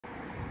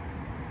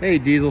Hey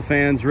diesel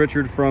fans,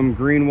 Richard from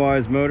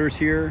Greenwise Motors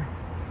here.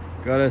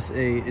 Got us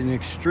an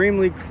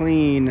extremely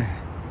clean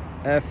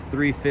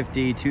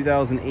F350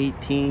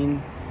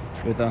 2018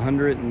 with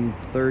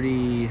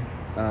 130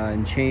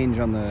 and change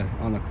on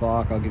the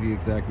clock. I'll give you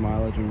exact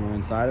mileage when we're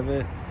inside of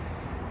it.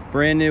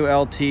 Brand new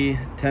LT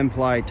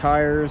 10-ply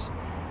tires,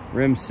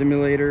 rim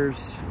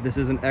simulators. This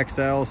is an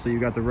XL, so you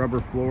got the rubber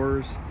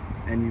floors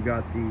and you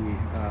got the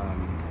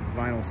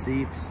vinyl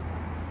seats.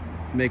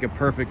 Make a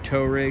perfect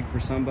tow rig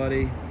for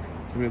somebody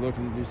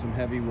looking to do some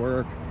heavy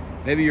work.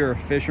 Maybe you're a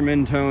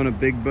fisherman towing a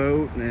big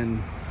boat,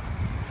 and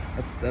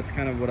that's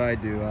kind of what I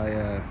do.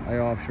 I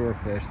offshore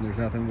fish, and there's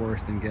nothing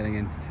worse than getting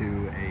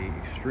into a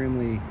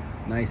extremely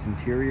nice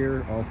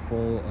interior all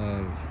full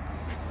of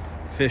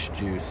fish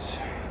juice.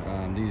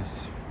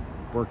 These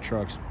work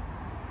trucks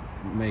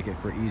make it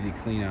for easy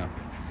cleanup,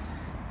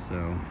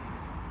 so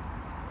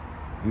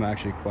I'm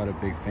actually quite a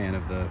big fan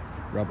of the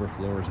rubber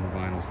floors and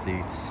vinyl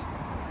seats.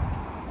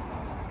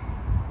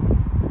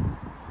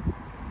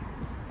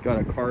 Got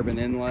a carbon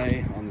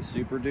inlay on the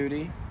Super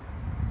Duty.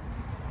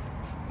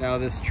 Now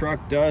this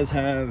truck does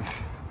have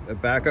a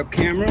backup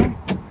camera.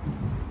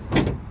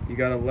 You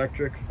got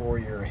electric for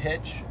your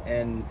hitch,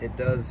 and it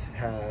does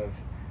have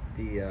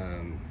the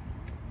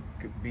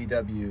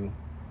BW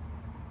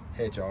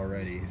hitch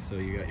already. So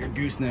you got your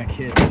gooseneck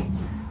hitch,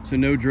 so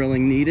no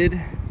drilling needed.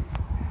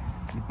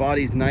 The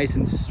body's nice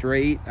and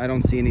straight. I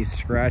don't see any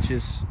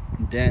scratches,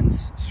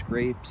 dents,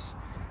 scrapes,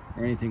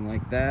 or anything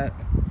like that.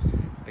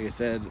 Like I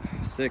said,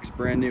 6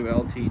 brand new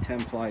LT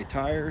 10-ply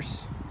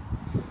tires.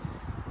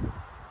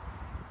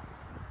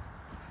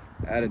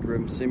 Added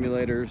rim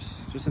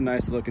simulators. Just a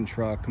nice looking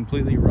truck,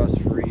 completely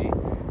rust free.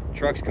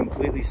 Truck's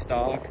completely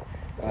stock.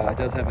 It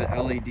does have an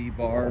LED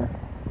bar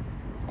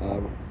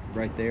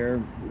right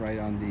there, right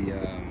on the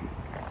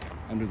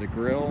under the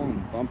grill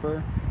and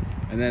bumper.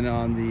 And then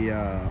on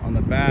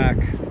the back,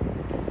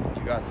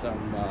 you got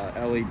some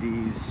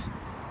LEDs.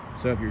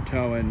 So if you're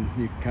towing,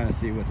 you can kind of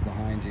see what's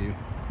behind you.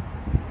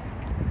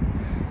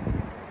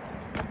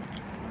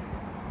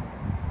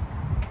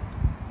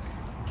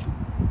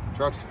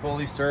 Truck's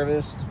fully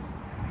serviced,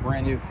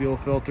 brand new fuel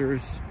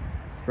filters,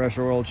 fresh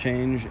oil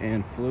change,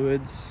 and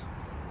fluids.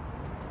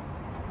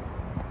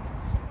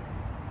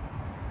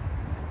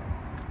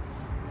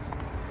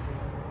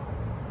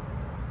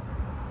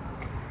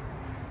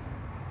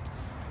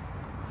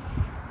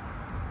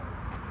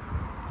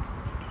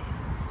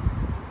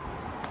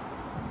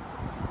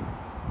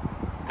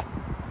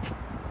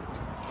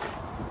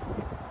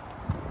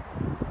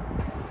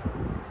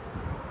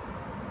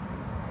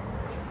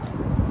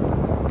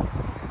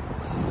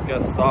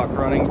 Got stock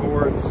running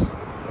boards. Like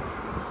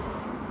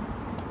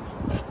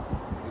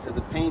I said,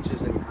 the paint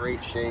is in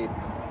great shape.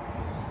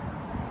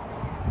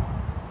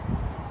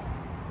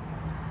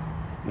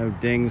 No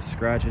dings,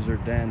 scratches, or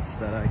dents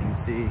that I can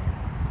see.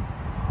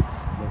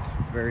 This looks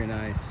very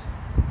nice.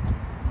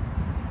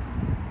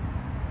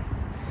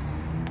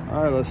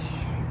 All right,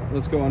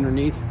 let's go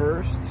underneath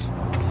first.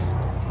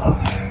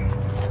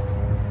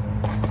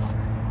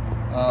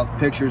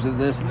 Pictures of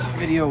this in the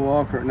video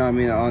walker, no, I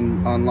mean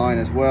online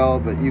as well,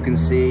 but you can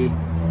see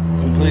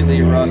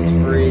completely rust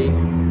free.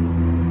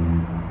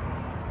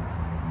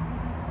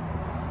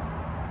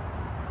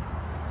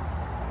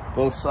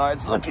 Both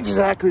sides look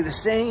exactly the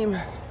same.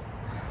 There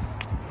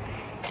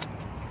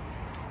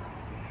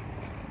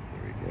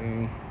we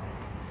go.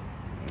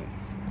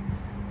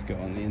 Let's go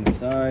on the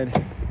inside.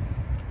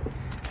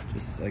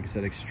 Just like I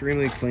said,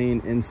 extremely clean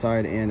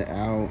inside and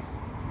out.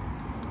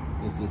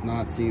 This does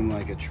not seem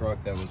like a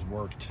truck that was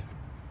worked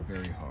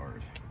very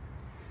hard.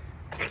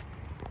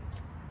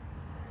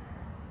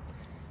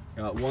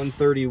 Got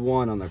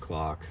 131 on the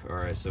clock. All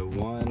right, so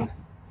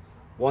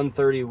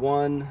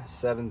 131,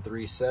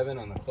 737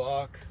 on the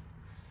clock.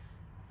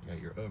 You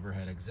got your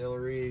overhead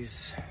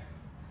auxiliaries.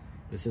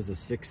 This is a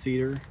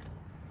 6-seater.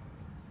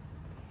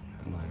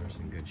 Lighter's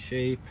in good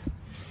shape.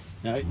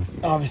 Now,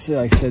 obviously,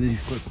 like I said, if you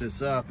flip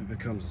this up, it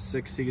becomes a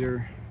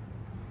 6-seater.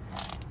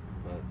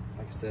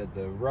 Like I said,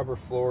 the rubber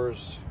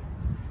floors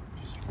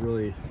just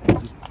really,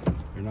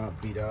 they're not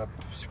beat up,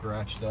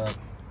 scratched up,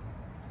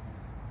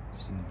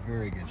 just in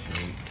very good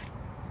shape.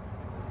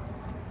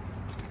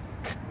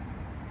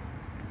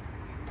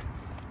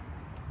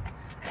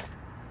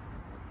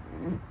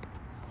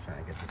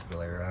 Trying to get this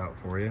glare out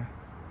for you.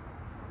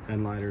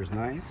 Headlighter's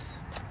nice,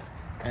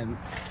 and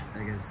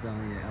I guess some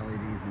of the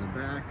LEDs in the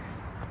back.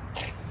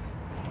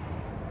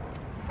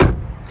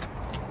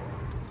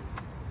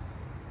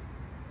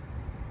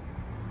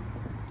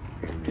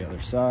 The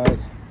other side.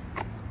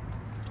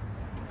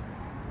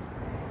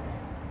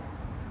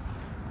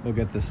 We'll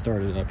get this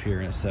started up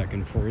here in a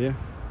second for you.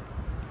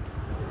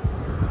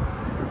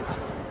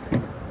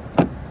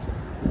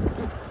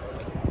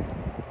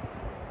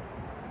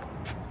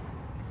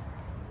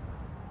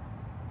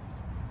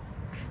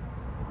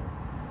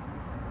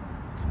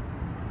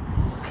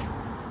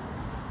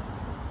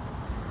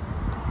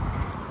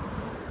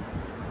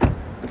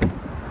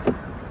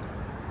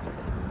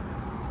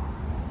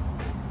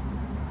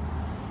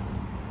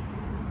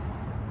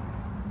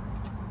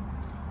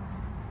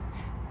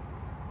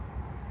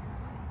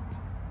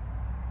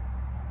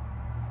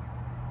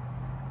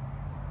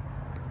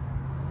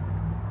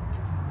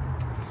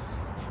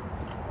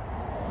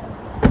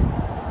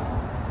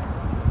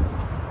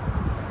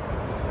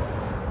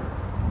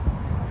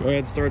 Go ahead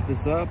and start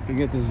this up and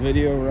get this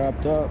video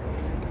wrapped up.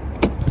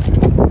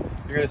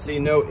 You're gonna see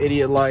no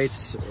idiot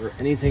lights or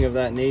anything of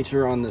that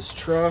nature on this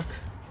truck.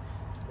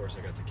 Of course,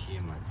 I got the key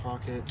in my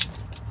pocket.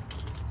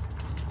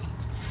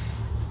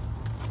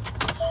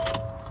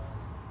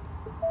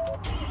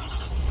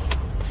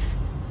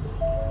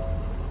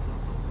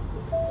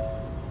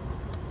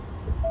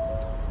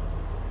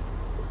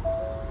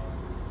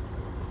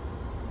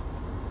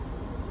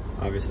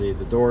 Obviously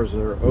the doors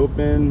are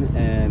open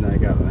and I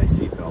got my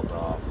seatbelt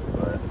off,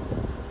 but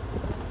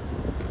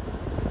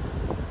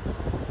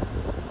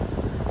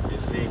you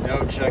see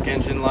no check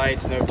engine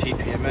lights, no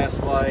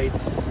TPMS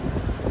lights.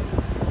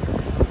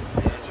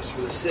 And just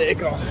for the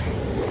sake, I'll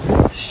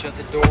shut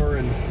the door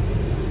and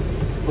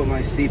put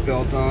my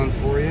seatbelt on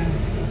for you.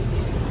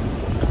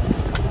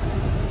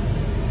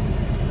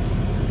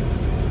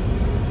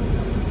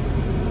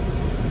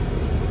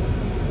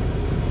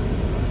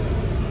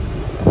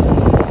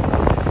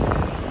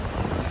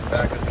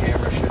 Backup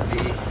camera should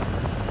be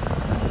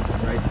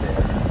right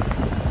there.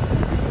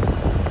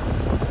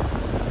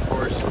 Of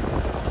course,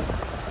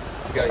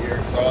 you got your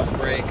exhaust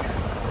brake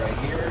right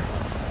here.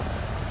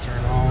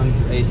 Turn on.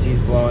 AC's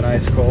blowing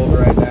ice cold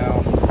right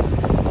now.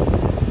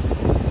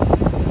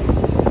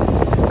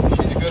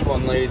 She's a good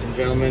one, ladies and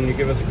gentlemen. You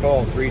give us a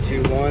call,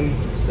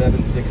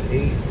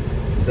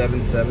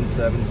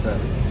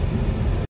 321-768-7777.